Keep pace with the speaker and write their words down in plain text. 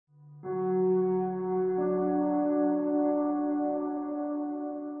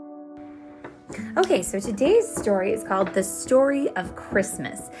Okay, so today's story is called The Story of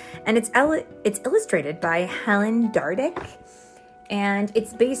Christmas, and it's illustrated by Helen Dardick, and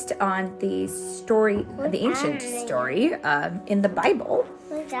it's based on the ancient story in the Bible.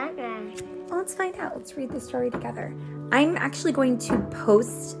 What's that? Well, let's find out. Let's read the story together. I'm actually going to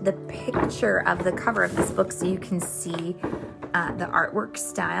post the picture of the cover of this book so you can see the artwork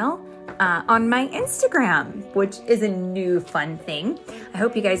style on my Instagram, which is a new fun thing. I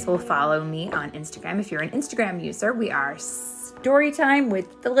hope you guys will follow me on Instagram. If you're an Instagram user, we are Storytime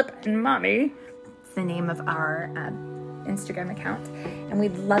with Philip and Mommy. It's the name of our Instagram account, and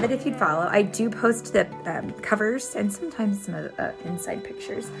we'd love it if you'd follow. I do post the covers and sometimes some inside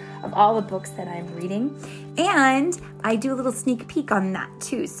pictures of all the books that I'm reading, and I do a little sneak peek on that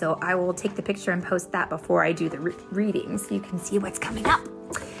too, so I will take the picture and post that before I do the reading so you can see what's coming up.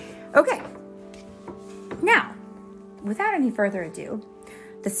 Okay, now without any further ado,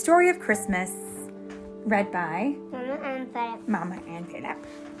 The Story of Christmas, read by Mama and Philip,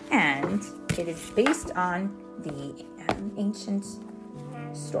 and it is based on the ancient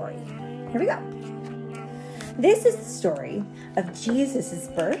story. Here we go. This is the story of Jesus'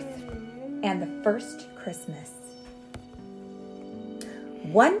 birth and the first Christmas.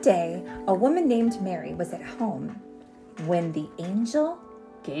 One day, a woman named Mary was at home when the angel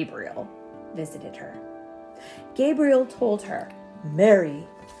Gabriel visited her. Gabriel told her, "Mary,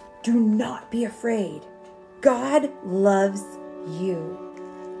 do not be afraid. God loves you,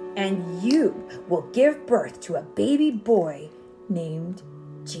 and you will give birth to a baby boy named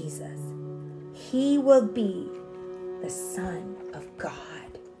Jesus. He will be the Son of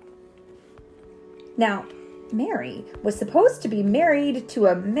God." Now, Mary was supposed to be married to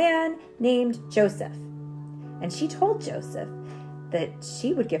a man named Joseph, and she told Joseph that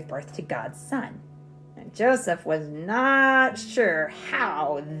she would give birth to God's son. And Joseph was not sure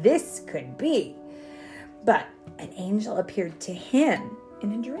how this could be, but an angel appeared to him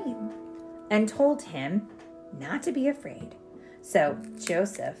in a dream and told him not to be afraid. So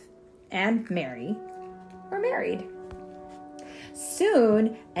Joseph and Mary were married.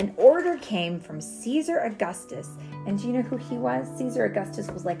 Soon an order came from Caesar Augustus, and do you know who he was? Caesar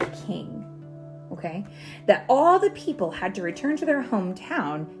Augustus was like a king, okay? That all the people had to return to their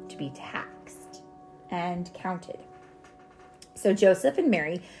hometown to be taxed and counted. So Joseph and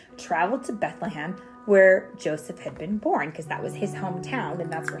Mary traveled to Bethlehem, where Joseph had been born, because that was his hometown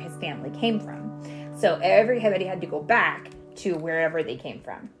and that's where his family came from. So everybody had to go back to wherever they came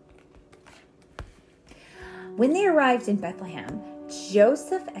from. When they arrived in Bethlehem,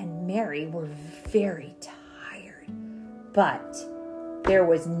 Joseph and Mary were very tired, but there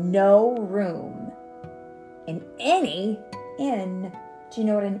was no room in any inn. Do you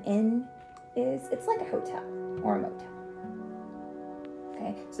know what an inn is? It's like a hotel or a motel.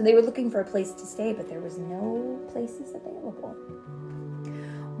 Okay, so they were looking for a place to stay, but there was no places available.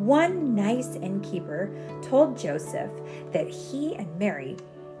 One nice innkeeper told Joseph that he and Mary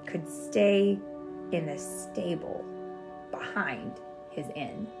could stay in the stable behind his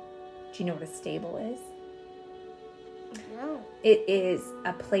inn. Do you know what a stable is? No. It is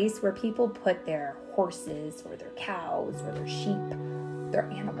a place where people put their horses or their cows or their sheep, their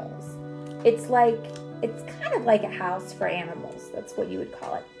animals. It's kind of like a house for animals. That's what you would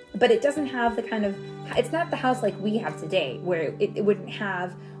call it. But it doesn't have it's not the house like we have today, where it wouldn't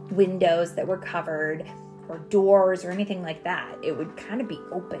have windows that were covered or doors or anything like that. It would kind of be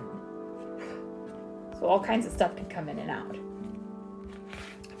open. So all kinds of stuff could come in and out.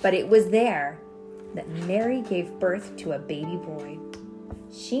 But it was there that Mary gave birth to a baby boy.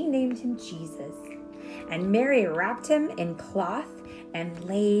 She named him Jesus. And Mary wrapped him in cloth and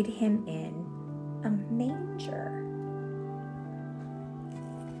laid him in a manger.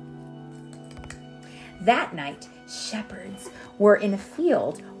 That night, shepherds were in a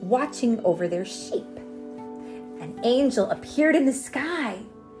field watching over their sheep. An angel appeared in the sky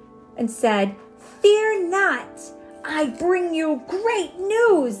and said, "Fear not, I bring you great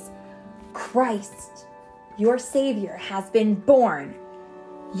news. Christ, your Savior, has been born.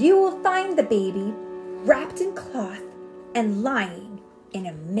 You will find the baby wrapped in cloth and lying in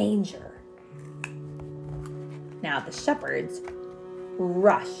a manger." Now the shepherds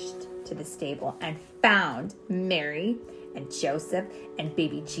rushed to the stable and found Mary and Joseph and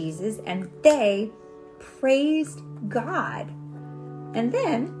baby Jesus, and they praised God. And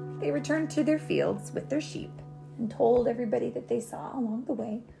then they returned to their fields with their sheep and told everybody that they saw along the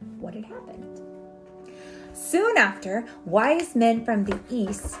way what had happened. Soon after, wise men from the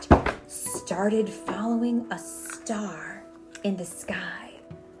east started following a star in the sky,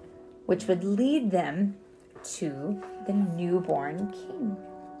 which would lead them to the newborn king.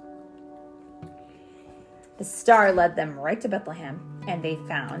 The star led them right to Bethlehem, and they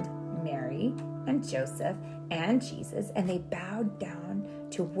found Mary and Joseph and Jesus, and they bowed down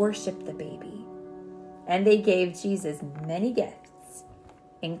to worship the baby. And they gave Jesus many gifts,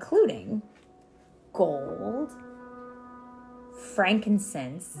 including gold,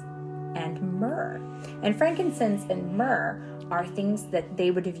 frankincense, and myrrh. And frankincense and myrrh are things that they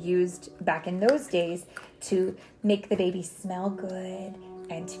would have used back in those days to make the baby smell good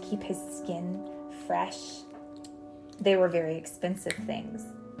and to keep his skin fresh. They were very expensive things,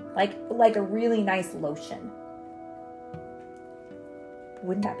 like a really nice lotion.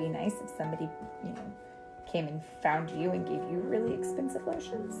 Wouldn't that be nice if somebody, came and found you and gave you really expensive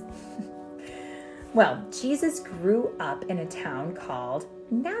lotions? Well, Jesus grew up in a town called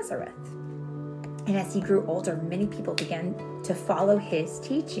Nazareth. And as he grew older, many people began to follow his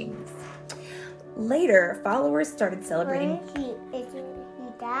teachings. Later, followers started celebrating.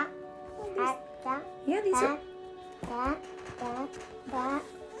 Yeah, these are.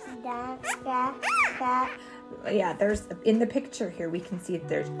 Yeah, there's in the picture here, we can see that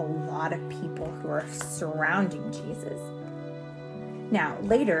there's a lot of people who are surrounding Jesus. Now,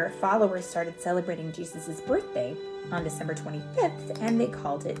 later, followers started celebrating Jesus' birthday on December 25th, and they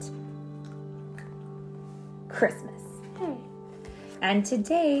called it Christmas. And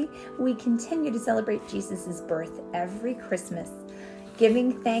today, we continue to celebrate Jesus' birth every Christmas,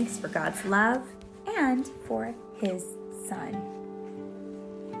 giving thanks for God's love and for his Son.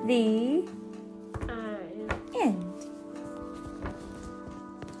 The end.